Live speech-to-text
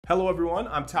Hello everyone,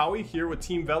 I'm Taui here with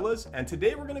Team Velas, and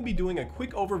today we're going to be doing a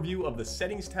quick overview of the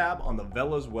settings tab on the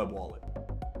Velas Web Wallet.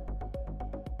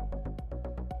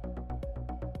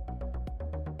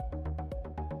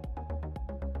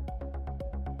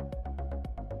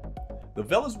 The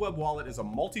Velas Web Wallet is a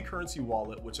multi-currency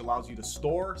wallet which allows you to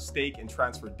store, stake, and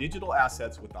transfer digital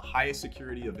assets with the highest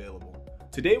security available.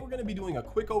 Today we're going to be doing a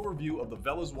quick overview of the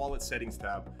Velas Wallet settings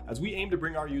tab as we aim to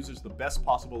bring our users the best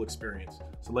possible experience.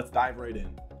 So let's dive right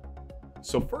in.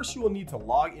 So first you will need to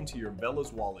log into your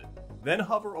Velas Wallet, then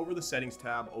hover over the settings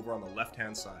tab over on the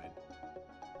left-hand side.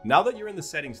 Now that you're in the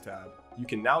settings tab, you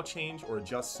can now change or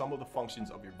adjust some of the functions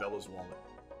of your Velas Wallet.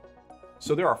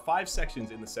 So there are 5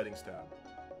 sections in the settings tab.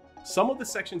 Some of the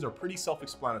sections are pretty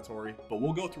self-explanatory, but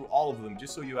we'll go through all of them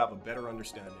just so you have a better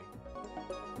understanding.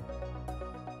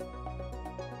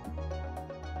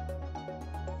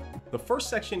 The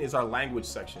first section is our language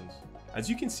sections. As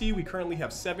you can see, we currently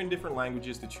have 7 different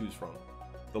languages to choose from.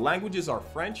 The languages are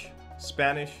French,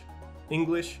 Spanish,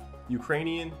 English,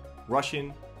 Ukrainian,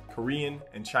 Russian, Korean,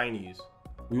 and Chinese.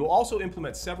 We will also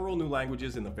implement several new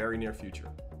languages in the very near future.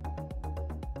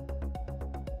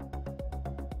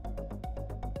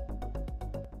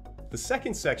 The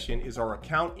second section is our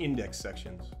account index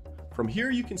sections. From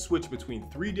here you can switch between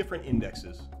 3 different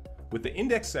indexes. With the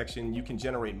index section, you can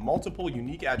generate multiple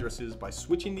unique addresses by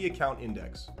switching the account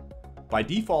index. By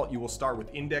default, you will start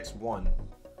with index 1.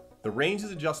 The range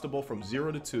is adjustable from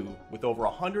 0 to 2 with over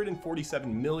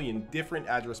 147 million different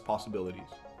address possibilities.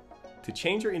 To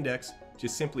change your index,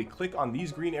 just simply click on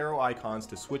these green arrow icons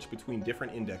to switch between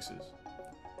different indexes.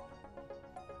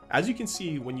 As you can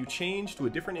see, when you change to a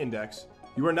different index,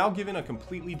 you are now given a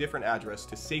completely different address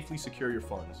to safely secure your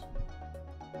funds.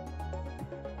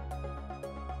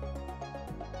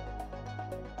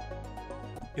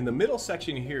 In the middle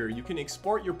section here, you can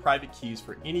export your private keys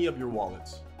for any of your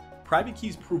wallets. Private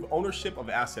keys prove ownership of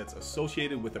assets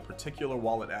associated with a particular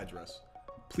wallet address.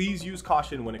 Please use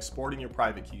caution when exporting your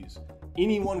private keys.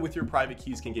 Anyone with your private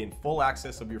keys can gain full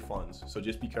access of your funds, so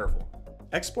just be careful.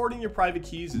 Exporting your private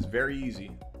keys is very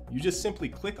easy. You just simply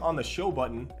click on the Show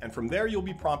button, and from there you'll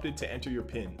be prompted to enter your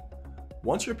PIN.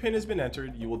 Once your PIN has been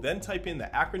entered, you will then type in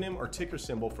the acronym or ticker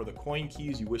symbol for the coin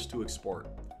keys you wish to export.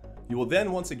 You will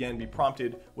then once again be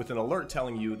prompted with an alert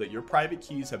telling you that your private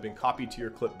keys have been copied to your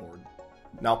clipboard.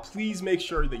 Now please make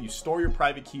sure that you store your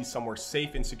private keys somewhere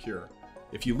safe and secure.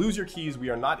 If you lose your keys, we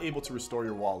are not able to restore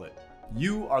your wallet.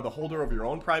 You are the holder of your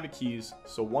own private keys,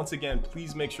 so once again,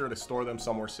 please make sure to store them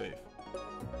somewhere safe.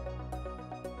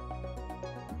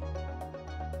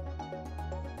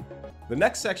 The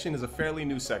next section is a fairly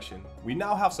new section. We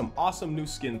now have some awesome new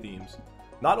skin themes.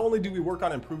 Not only do we work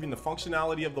on improving the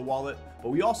functionality of the wallet, but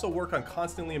we also work on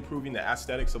constantly improving the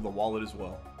aesthetics of the wallet as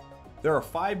well. There are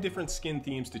 5 different skin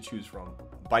themes to choose from.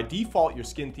 By default, your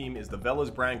skin theme is the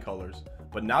Velas brand colors,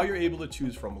 but now you're able to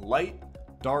choose from light,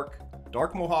 dark,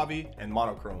 dark Mojave, and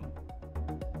monochrome.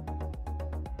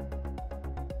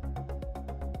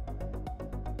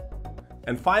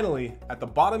 And finally, at the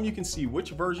bottom you can see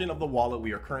which version of the wallet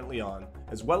we are currently on,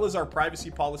 as well as our privacy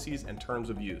policies and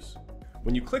terms of use.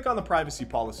 When you click on the privacy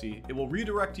policy, it will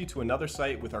redirect you to another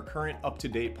site with our current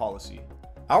up-to-date policy.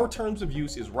 Our terms of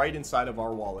use is right inside of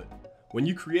our wallet. When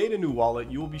you create a new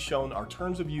wallet, you will be shown our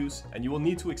terms of use, and you will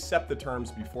need to accept the terms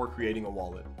before creating a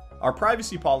wallet. Our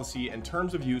privacy policy and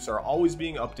terms of use are always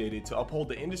being updated to uphold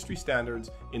the industry standards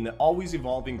in the always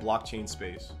evolving blockchain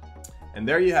space. And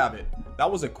there you have it. That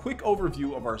was a quick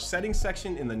overview of our settings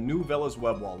section in the new Velas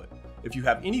Web Wallet. If you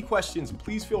have any questions,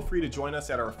 please feel free to join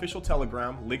us at our official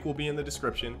Telegram. Link will be in the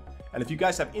description. And if you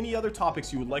guys have any other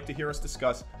topics you would like to hear us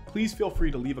discuss, please feel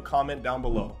free to leave a comment down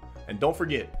below. And don't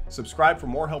forget, subscribe for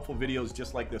more helpful videos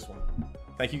just like this one.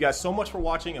 Thank you guys so much for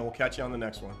watching, and we'll catch you on the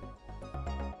next one.